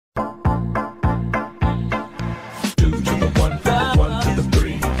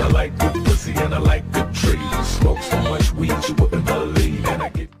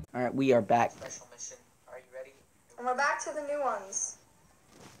Alright, we are back. Special mission. Are you ready? And we're back to the new ones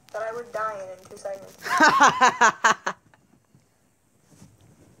that I would die in 2 seconds.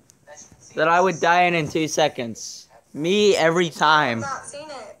 That I would die in 2 seconds. Me every time. I've not seen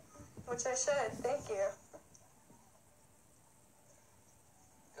it, which I should. Thank you.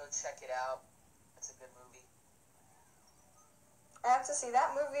 Go check it out. It's a good movie. I have to see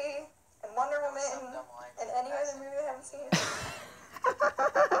that movie and Wonder Woman and any other movie I haven't seen.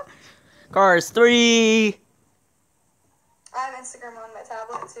 Cars 3. I have Instagram on my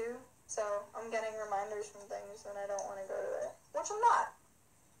tablet too, so I'm getting reminders from things when I don't want to go to it, which I'm not.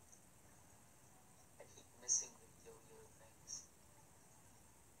 I keep missing the yo-yo things.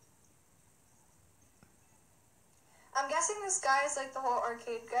 I'm guessing this guy is like the whole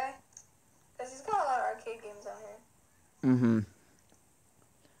arcade guy, because he's got a lot of arcade games on here. Mm-hmm.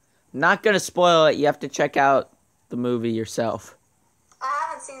 Not gonna spoil it. You have to check out the movie yourself. I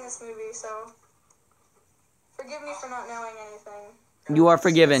haven't seen this movie, so forgive me for not knowing anything. You are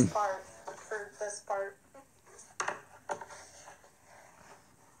forgiven. For this part.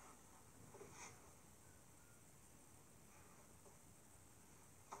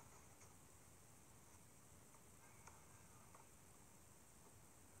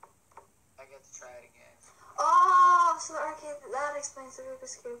 I get to try it again. Oh, so the arcade, that explains the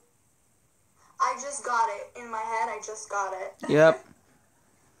Rubik's Cube. I just got it. In my head, I just got it. Yep.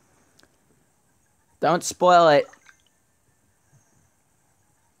 Don't spoil it.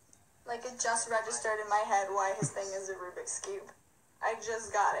 Like, it just registered in my head why his thing is a Rubik's Cube. I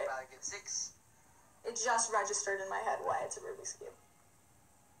just got it. Probably get 6. It just registered in my head why it's a Rubik's Cube.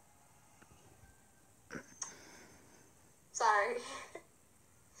 Sorry.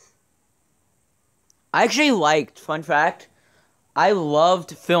 I actually liked, fun fact, I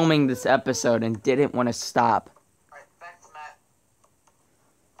loved filming this episode and didn't want to stop. Alright, back to Matt.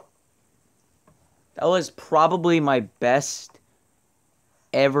 That was probably my best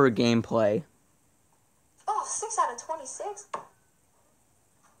ever gameplay. Oh, 6 out of 26? Alright,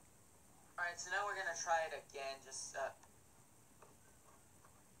 so now we're gonna try it again, just,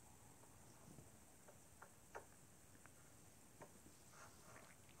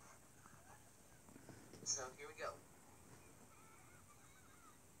 So, here we go.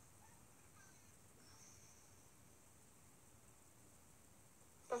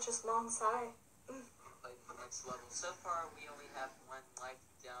 That's just long sigh. Play the next level. So far, we only have 1 life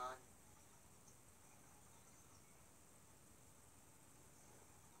down.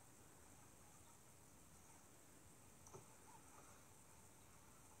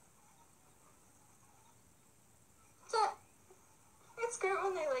 It's great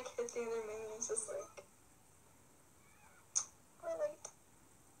when they, like, hit the other minions, just like... Relate.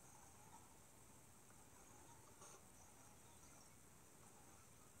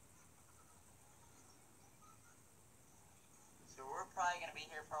 So we're probably gonna be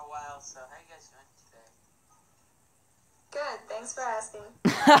here for a while, so how you guys doing today? Good, thanks for asking.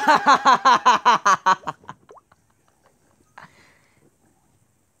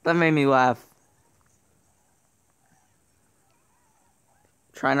 That made me laugh.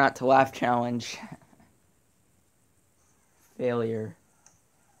 Try not to laugh challenge. Failure.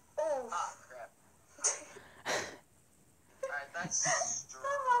 Oh. Ah, crap. Alright, that's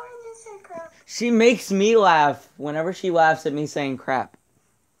Why would you say crap? She makes me laugh whenever she laughs at me saying crap.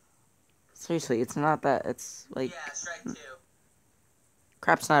 Seriously, it's not that. It's like... Yeah, strike 2.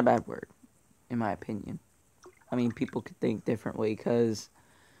 Crap's not a bad word, in my opinion. I mean, people could think differently, because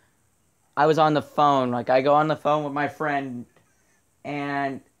I was on the phone. Like, I go on the phone with my friend,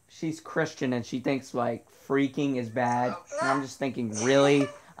 and she's Christian, and she thinks, like, freaking is bad. And I'm just thinking, really?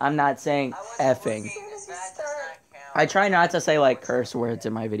 I'm not saying effing. I try not to say, like, curse words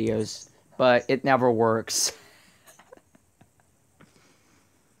in my videos, but it never works.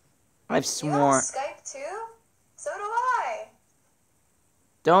 I've You sworn... have Skype too? So do I.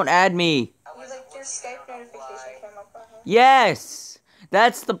 Don't add me. You, like, your Skype notification came up on here. Yes!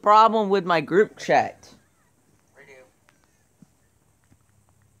 That's the problem with my group chat. Redo.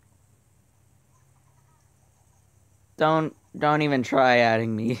 Don't even try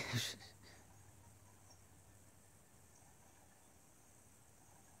adding me.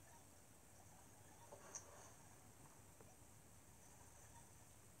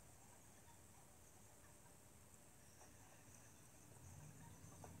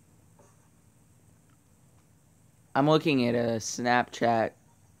 I'm looking at a Snapchat.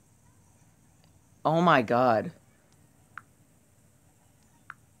 Oh my god.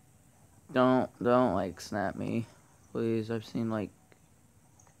 Don't like snap me. Please, I've seen like...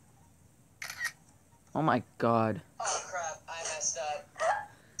 Oh my god. Oh, crap.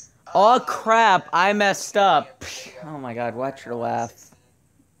 Oh crap, I messed up. Oh my god, watch your laugh.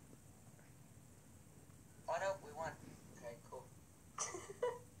 Oh no, we won. Okay, cool.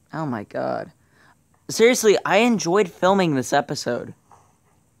 Oh my god. Seriously, I enjoyed filming this episode.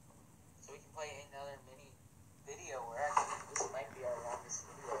 So we can play another mini video where actually this might be our longest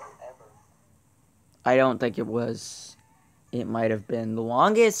video ever. I don't think it was. It might have been the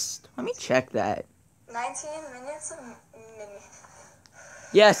longest. Let me check that. 19 minutes of mini.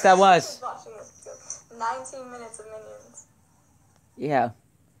 Yes, that was. 19 minutes of Minions. Yeah.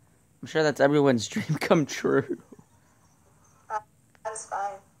 I'm sure that's everyone's dream come true. That's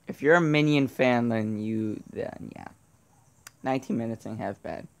fine. If you're a Minion fan, then yeah. 19 minutes ain't half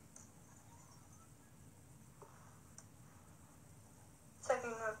bad. Checking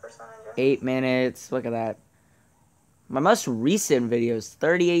the percentage. 8 minutes. Look at that. My most recent videos,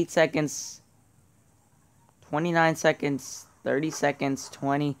 38 seconds, 29 seconds, 30 seconds,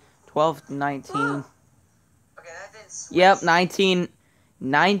 20, 12, 19. Okay, that didn't switch. Yep,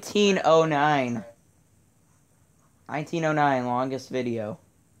 1909. 1909, longest video.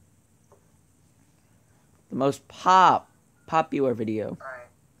 The most popular video. Alright.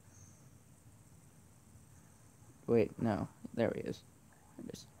 Wait, no. There he is.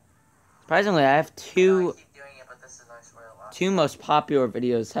 Surprisingly, I have I two keep doing it, but this is I swear a lot. two most popular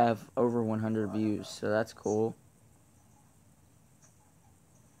videos have over 100 views, so that's cool.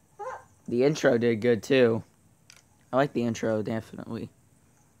 The intro did good too. I like the intro, definitely.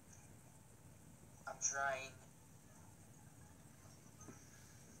 I'm trying.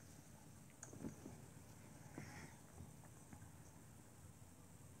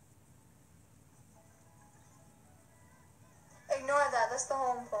 Ignore that. That's the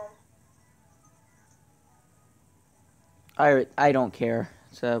home phone. I don't care.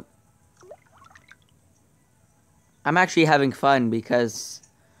 So I'm actually having fun because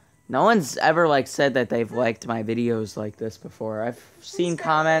no one's ever said that they've liked my videos like this before. I've seen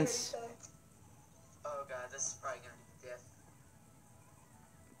comments. Oh god, this is probably gonna be death.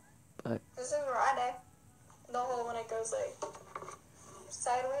 But This is where I die. The whole when it goes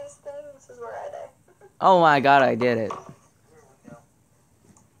sideways thing. This is where I die. oh my god, I did it. Here we go.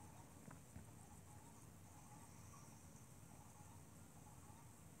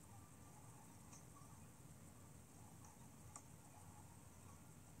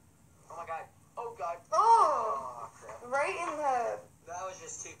 Oh my god. Oh god. Oh, Crap. right in the. That was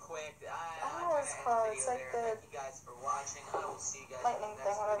just too quick. I I'm know gonna what it's end called. the It's video like there. the- Thank you guys for watching. I will see you guys Lightning in the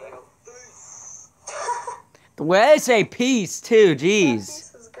next thing, whatever. video. Peace. The way I say peace too, jeez.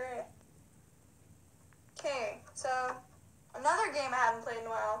 This is great. Okay, so another game I haven't played in a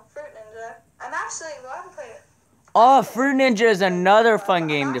while, Fruit Ninja. I haven't played it. Oh, Fruit Ninja is another fun I'm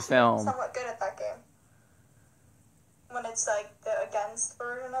game to actually film. somewhat good at that game. When it's the against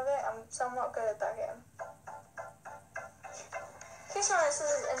version of it, I'm somewhat good at that game. Okay, so this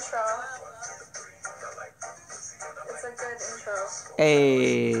is an intro. It's a good intro.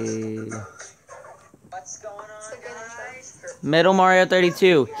 Hey. What's going on, It's a good guys? Middle Mario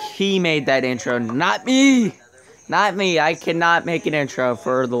 32. He made that intro, not me. Not me. I cannot make an intro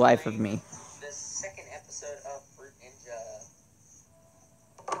for the life of me. The second episode of Fruit Ninja.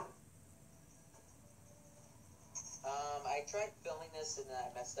 I tried filming this and I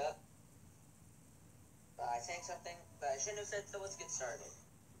messed up. I sang something that I shouldn't have said, so let's get started.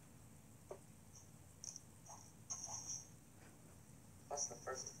 Plus, the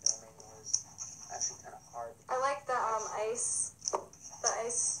first filming was actually kind of hard. I like the ice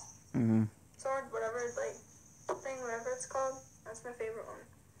hmm sword, whatever whatever it's called. That's my favorite one.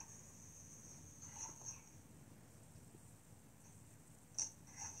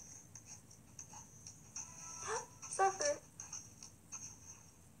 So good.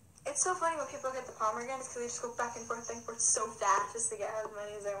 It's so funny when people get the pomegranates because they just go back and forth so fast just to get as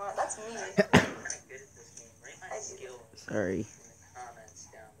many as they want. That's me. I'm kind of good at this game. Rate my skills Sorry. in the comments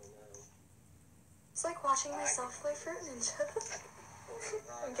down below. It's like watching myself play Fruit Ninja.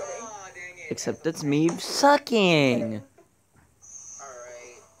 I'm kidding. Oh, dang it. Except it's me sucking. Alright.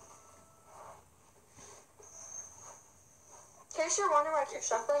 In case you're wondering why I keep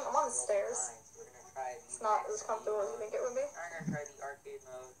shuffling, I'm on the stairs. We're gonna try It's not as comfortable as you think it would be. I'm gonna try the arcade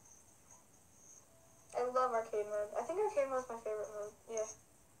mode. I love arcade mode. I think arcade mode is my favorite mode. Yeah.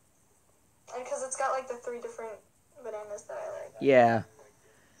 And because it's got the 3 different bananas that I like. Yeah.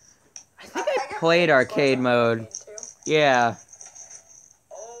 I think I get played really arcade close on mode. arcade, too. Yeah.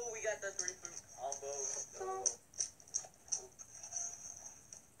 Oh, we got the 3 fruit combo.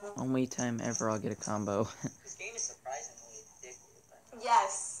 Only time ever I'll get a combo. This game is surprisingly addictive.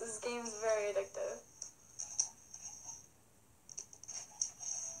 Yes, this game is very addictive.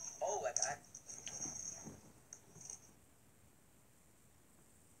 Oh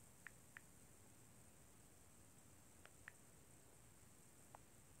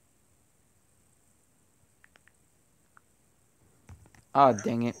Oh,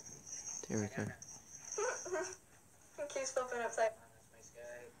 dang it. There we go. It keeps flipping upside. That's my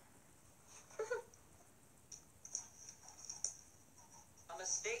sky. A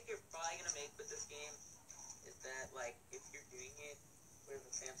mistake you're probably gonna make with this game is that, like, if you're doing it with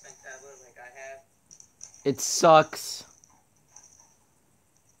a Samsung tablet like I have, It sucks.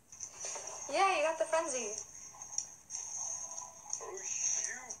 Yeah, you got the frenzy. oh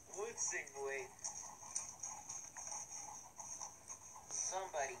shoot, blitzing, wait.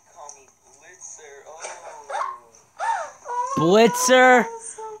 Somebody call me Blitzer. Oh. Blitzer? That was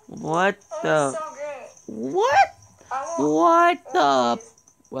so, What that was the? so great. What? I won't. What Oh, the? jeez.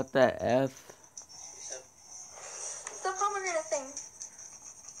 What the F? The pomegranate thing.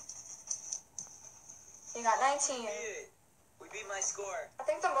 You got 19. We beat my score. I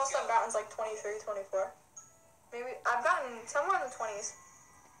think the most I've gotten is like 23, 24. Maybe I've gotten somewhere in the 20s.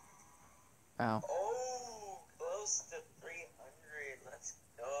 Wow. Oh, close to 300. Let's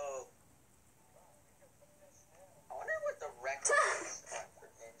go. I wonder what the record is for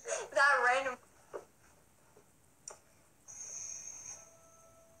Ninja. That random.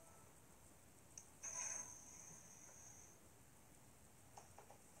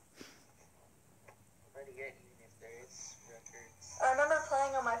 Try to get even if there is records. I remember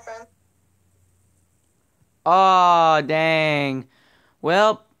playing on my friend. Oh, dang.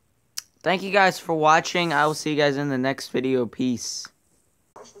 Well, thank you guys for watching. I will see you guys in the next video. Peace.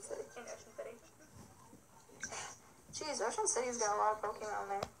 Ocean City. In Ocean City. Jeez, Ocean City's got a lot of Pokemon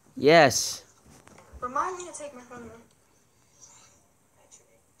there. Yes. Remind me to take my phone there.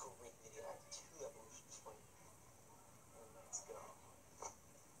 Actually, great video. I have 2 evolutions for you. Let's go.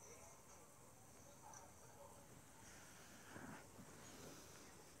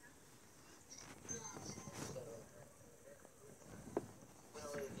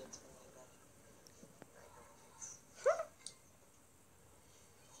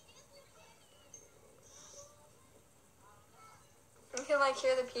 You can like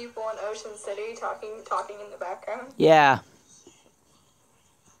hear the people in Ocean City talking in the background. Yeah.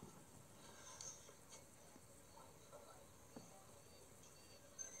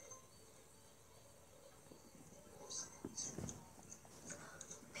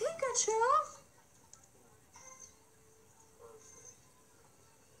 Pikachu!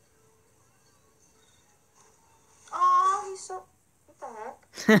 Aw, he's so... What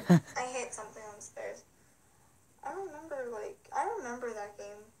the heck? I hit something on the stairs. I remember that game.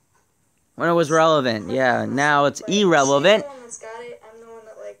 When it was relevant. Yeah. Now it's She's irrelevant. the one that's got it. I'm the one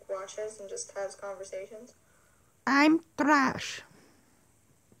that like watches and just has conversations. I'm trash.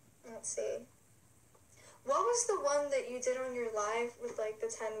 Let's see. What was the one that you did on your live with like the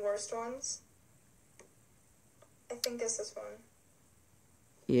 10 worst ones? I think it's this one.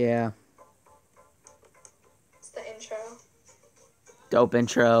 Yeah. It's the intro. Dope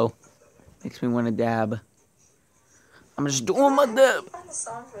intro. Makes me want to dab. I'm just doing my dab. Find the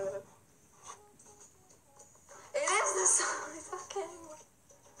song for that. It is the song. We talk anymore.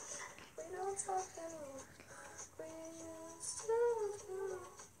 We don't talk anymore. We used to do.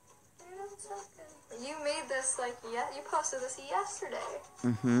 We don't talk anymore. You made this like you posted this yesterday.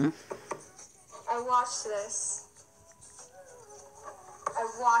 Mm-hmm. I watched this.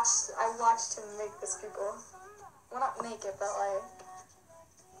 I watched him make this people. Well, not make it, but like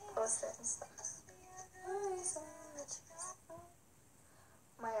post it and stuff.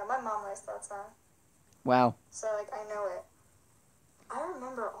 My mom likes that song, Wow. so like I know it. I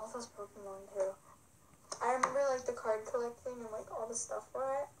remember all those Pokemon too. I remember like the card collecting and like all the stuff for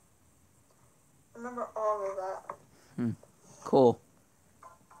it. I remember all of that. Cool.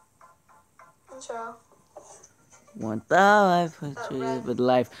 Intro. Want the life with trees, red- with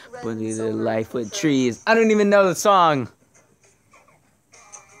life, red but and need a silver life with intro. trees. I don't even know the song.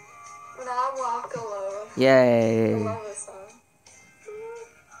 When I walk alone. I Yay. love this song.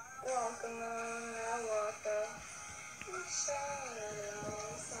 Walk alone, I walk up.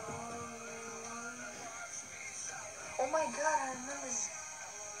 Oh my god, I remember.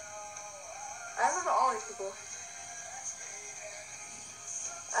 I remember all these people.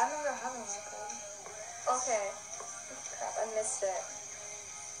 I remember having that card. Okay. Crap, I missed it.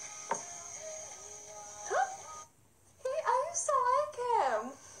 I used to like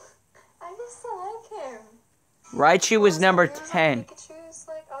him. I used to like him. Raichu was number He was 10. Like Pikachu's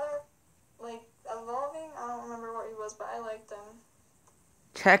like other, like evolving. I don't remember what he was, but I liked him.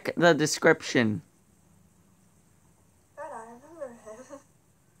 Check the description. God, I remember him.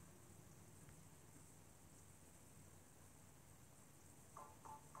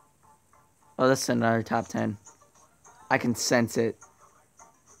 Oh, this is another top 10. I can sense it.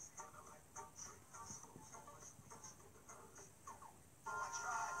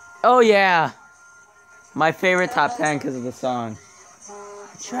 Oh yeah, my favorite top 10 because of the song.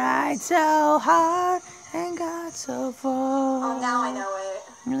 Tried so hard and got so far. Oh, now I know it.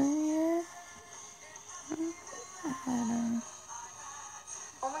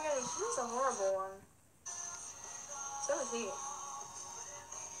 Oh my god, he was a horrible one. So was he.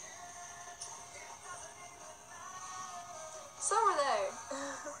 So were they.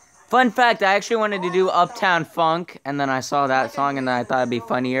 Fun fact, I actually wanted to do Uptown Funk, and then I saw that song, and then I thought it'd be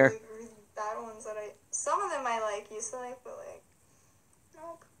funnier. Really bad ones that some of them I used to like, but like,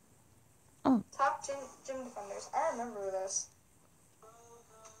 nope. Oh. Top gym defenders. I remember this.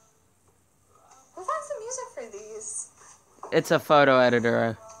 Who finds the music for these? It's a photo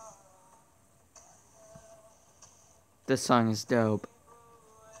editor. This song is dope.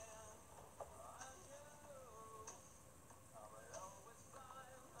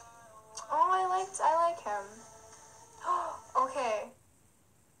 Oh, I like him. Okay.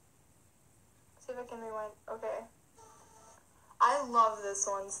 See if I can rewind. Okay. I love this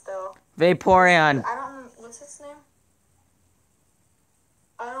one still. Vaporeon. I don't remember, what's its name?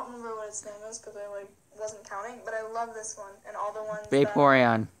 I don't remember what its name is because I wasn't counting, but I love this one and all the ones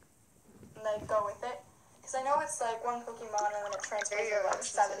Vaporeon. that go with it. Because I know it's like one Pokemon and then it transfers to like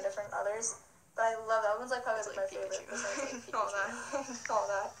 7 different others. But I love that one's like probably my favorite. All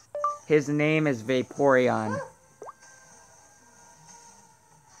that. His name is Vaporeon.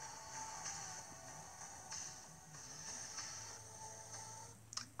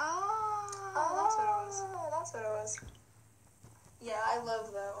 Oh, that's what it was. Yeah, I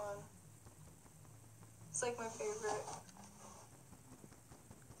love that one. It's like my favorite.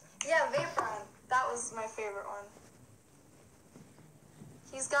 Yeah, Vaporeon. That was my favorite one.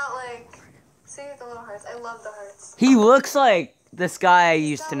 He's got like, see the little hearts. I love the hearts. He looks like this guy I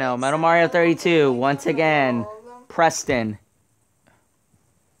used to know. Metal Mario 32. Once again, Preston.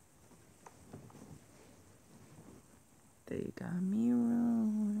 They got me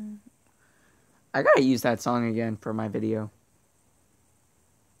wrong. I gotta use that song again for my video.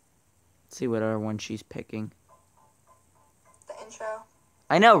 Let's see what other one she's picking. The intro.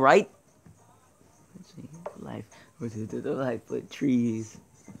 I know, right? Let's see. Life with the life with trees.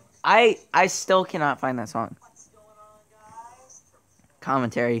 I still cannot find that song.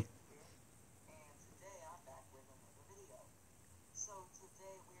 Commentary.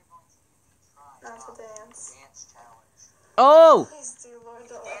 Not to dance. Oh, Please do, Lord,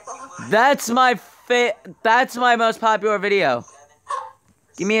 don't let fall. that's my most popular video.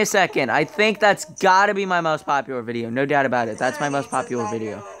 Give me a second. I think that's gotta be my most popular video. No doubt about it. That's my most popular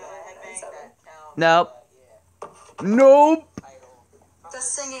video. Nope. Nope. Does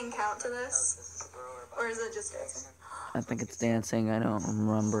singing count to this? Or is it just dancing? I think it's dancing. I don't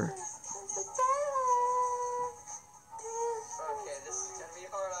remember. Okay, this is gonna be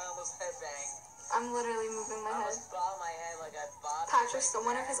hard. I almost headbang. I'm literally moving my I head. almost bob my head like I bobbed. Patrick, so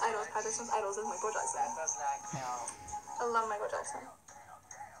one of his idols, Patrick's idols is Michael Jackson. That does not count. I love Michael Jackson.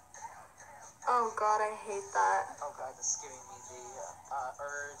 Oh god, I hate that. Oh god, this is giving me the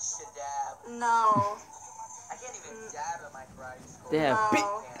urge to dab. No. I can't even dab at my karate school. Damn.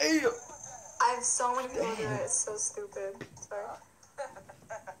 No. I have so many people do it. It's so stupid. Sorry.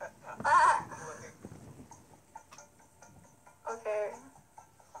 Ah. Okay.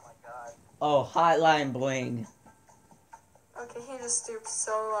 Oh my god. Oh, Hotline Bling. Okay, he just stooped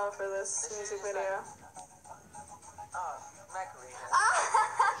so low for this music video. Oh, Macarena.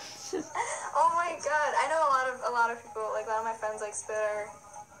 Oh my god! I know a lot of people, like a lot of my friends, like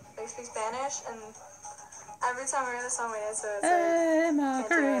speak Spanish, and every time we hear the song, we dance to it. Hey,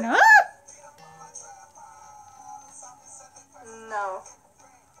 Macarena. No.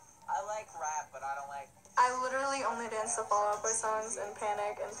 I like rap, but I don't like. I literally only dance to Fall Out Boy songs and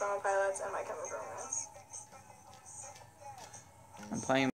Panic and Summer Pilots and My Chemical Romance. I'm playing